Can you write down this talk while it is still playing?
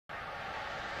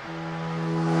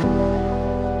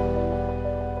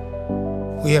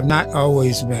We have not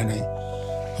always been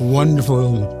a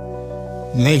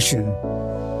wonderful nation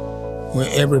where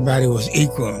everybody was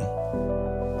equal.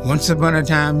 Once upon a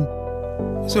time,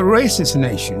 it was a racist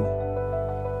nation,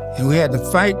 and we had to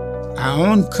fight our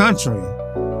own country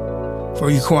for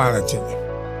equality.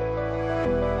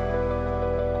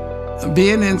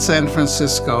 Being in San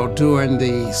Francisco during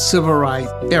the civil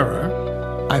rights era,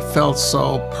 I felt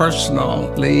so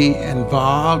personally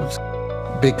involved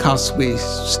because we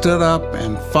stood up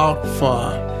and fought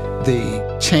for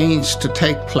the change to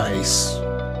take place.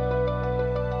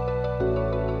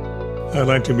 I'd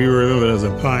like to be remembered as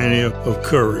a pioneer of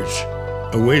courage,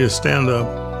 a way to stand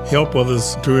up, help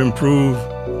others to improve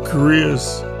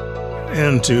careers,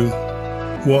 and to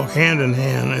walk hand in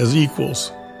hand as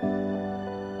equals.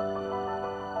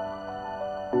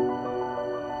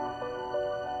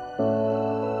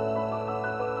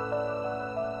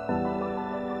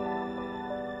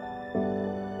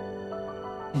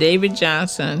 David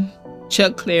Johnson,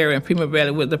 Chuck Clary, and Freeman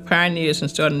Bradley were the pioneers in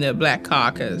starting the Black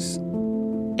Caucus.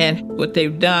 And what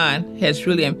they've done has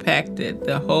really impacted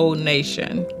the whole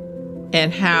nation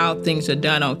and how things are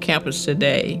done on campus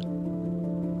today.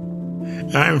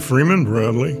 I'm Freeman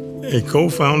Bradley, a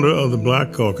co-founder of the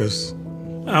Black Caucus.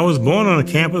 I was born on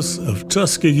the campus of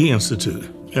Tuskegee Institute,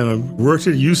 and I worked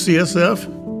at UCSF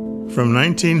from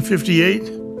 1958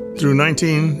 through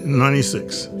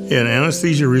 1996 in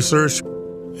anesthesia research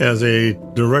as a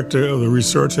director of the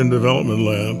Research and Development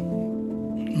Lab.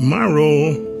 My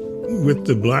role with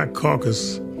the Black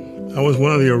Caucus, I was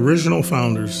one of the original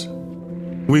founders.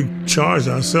 We charged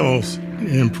ourselves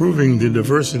in improving the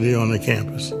diversity on the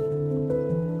campus.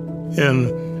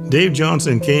 And Dave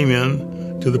Johnson came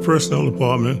in to the personnel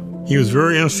department. He was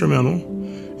very instrumental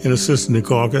in assisting the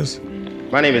caucus.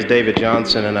 My name is David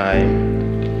Johnson, and I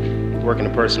work in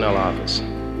the personnel office.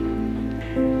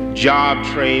 Job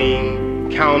training,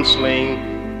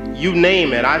 counseling, you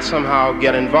name it, I somehow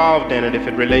get involved in it if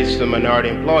it relates to a minority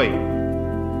employee.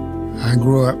 I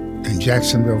grew up in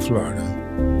Jacksonville, Florida,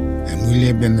 and we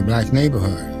lived in the black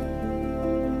neighborhood.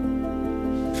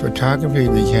 Photography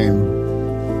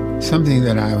became something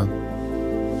that I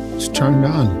was turned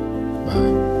on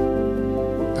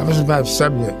by. I was about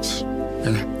subjects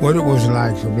and what it was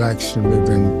like for blacks to live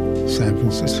in San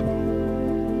Francisco.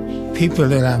 People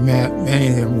that I met, many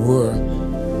of them were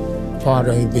part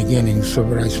of the beginning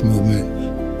civil rights movement.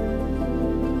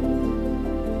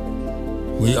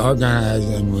 We organized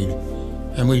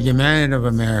and we demanded of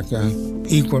America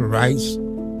equal rights,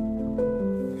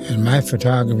 and my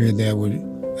photography there would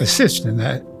assist in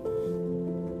that.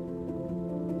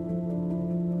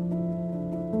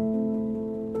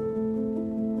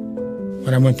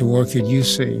 When I went to work at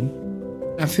UC,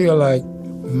 I feel like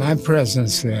my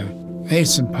presence there made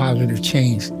some positive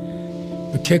change,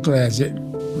 particularly as it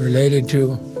related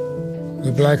to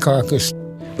the Black Caucus.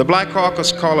 The Black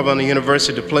Caucus called upon the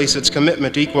university to place its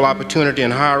commitment to equal opportunity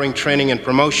in hiring, training, and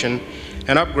promotion,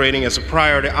 and upgrading as a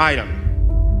priority item.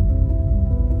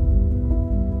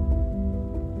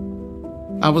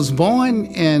 I was born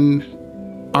in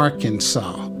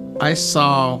Arkansas. I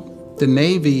saw the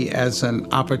Navy as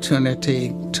an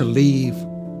opportunity to leave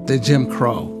the Jim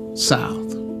Crow South.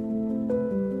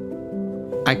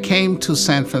 I came to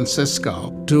San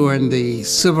Francisco during the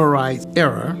civil rights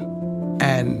era,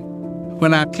 and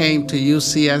when I came to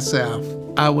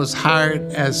UCSF, I was hired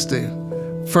as the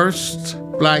first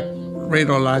black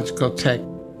radiological tech.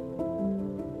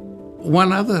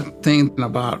 One other thing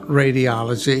about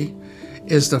radiology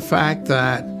is the fact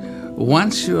that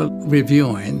once you're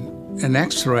reviewing an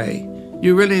X-ray,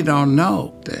 you really don't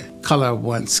know the color of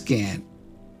one's skin.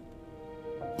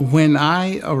 When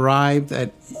I arrived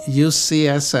at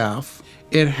UCSF,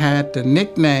 it had the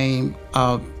nickname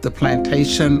of the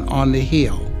plantation on the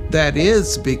hill. That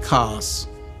is because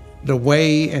the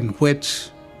way in which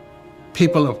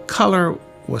people of color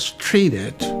was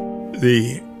treated.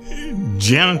 The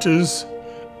janitors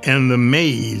and the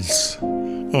maids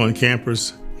on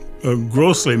campus are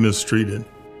grossly mistreated.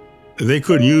 They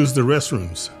couldn't use the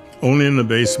restrooms, only in the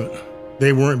basement.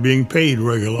 They weren't being paid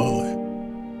regularly.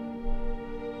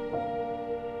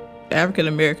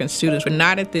 African-American students were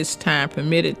not at this time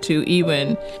permitted to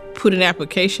even put an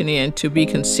application in to be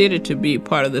considered to be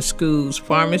part of the school's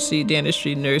pharmacy,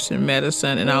 dentistry, nursing,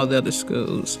 medicine, and all the other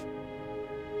schools.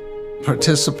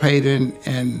 Participating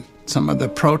in some of the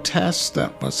protests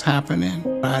that was happening,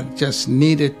 I just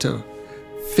needed to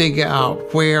figure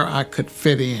out where I could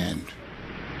fit in.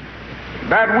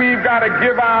 That we've got to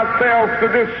give ourselves to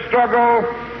this struggle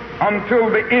until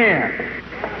the end.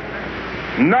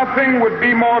 Nothing would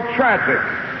be more tragic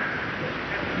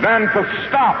than to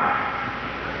stop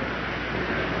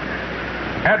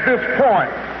at this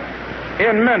point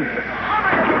in Memphis.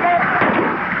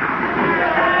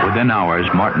 Within hours,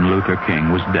 Martin Luther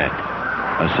King was dead,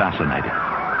 assassinated.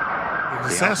 The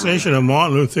assassination of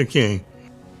Martin Luther King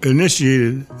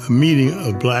initiated a meeting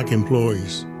of black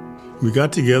employees. We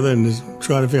got together and just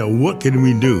tried to figure out what can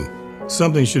we do.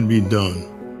 Something should be done.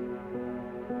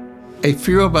 A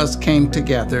few of us came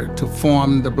together to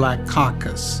form the Black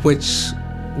Caucus, which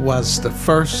was the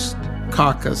first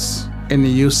caucus in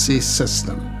the UC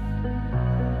system.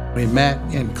 We met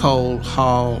in Cole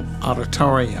Hall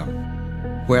Auditorium,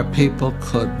 where people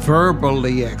could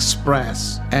verbally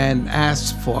express and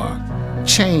ask for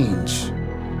change.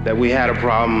 That we had a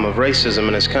problem of racism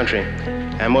in this country,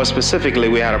 and more specifically,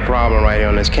 we had a problem right here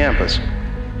on this campus.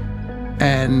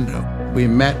 And we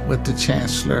met with the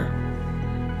chancellor,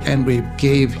 and we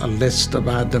gave a list of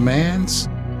our demands.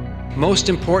 Most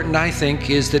important, I think,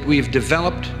 is that we've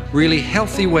developed really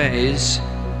healthy ways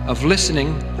of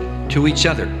listening to each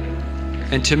other.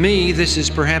 And to me, this is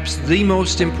perhaps the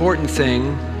most important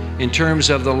thing in terms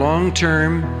of the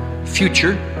long-term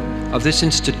future of this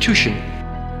institution.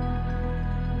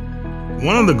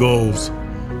 One of the goals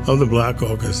of the Black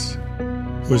Caucus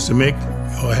was to make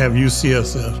or have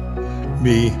UCSF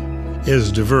be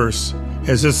as diverse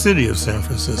as the city of San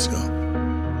Francisco.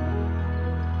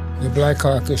 The Black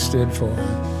Caucus stood for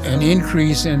an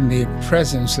increase in the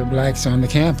presence of blacks on the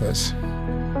campus.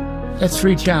 Let's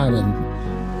reach out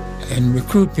and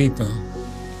recruit people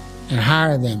and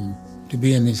hire them to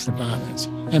be in these departments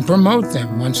and promote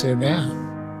them once they're down.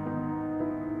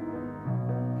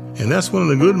 And that's one of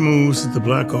the good moves that the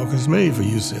Black Caucus made for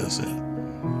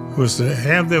UCSF, was to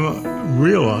have them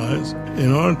realize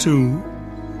in order to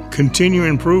continue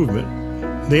improvement,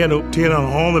 they had to tear down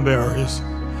all the barriers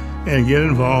and get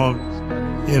involved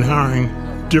in hiring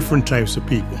different types of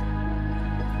people.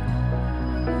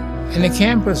 And the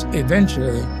campus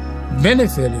eventually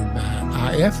benefited by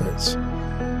our efforts.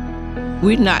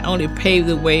 We not only paved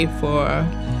the way for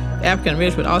African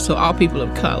Americans, but also all people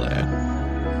of color.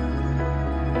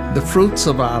 The fruits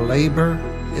of our labor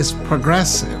is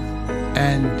progressive.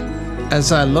 And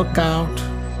as I look out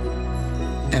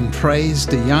and praise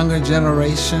the younger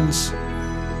generations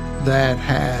that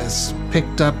has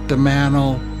picked up the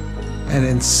mantle and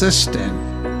insisting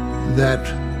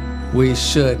that we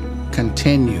should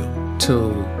continue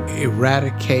to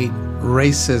eradicate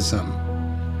racism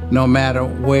no matter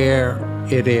where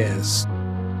it is.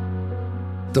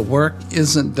 The work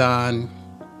isn't done,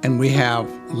 and we have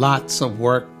lots of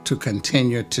work to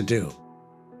continue to do.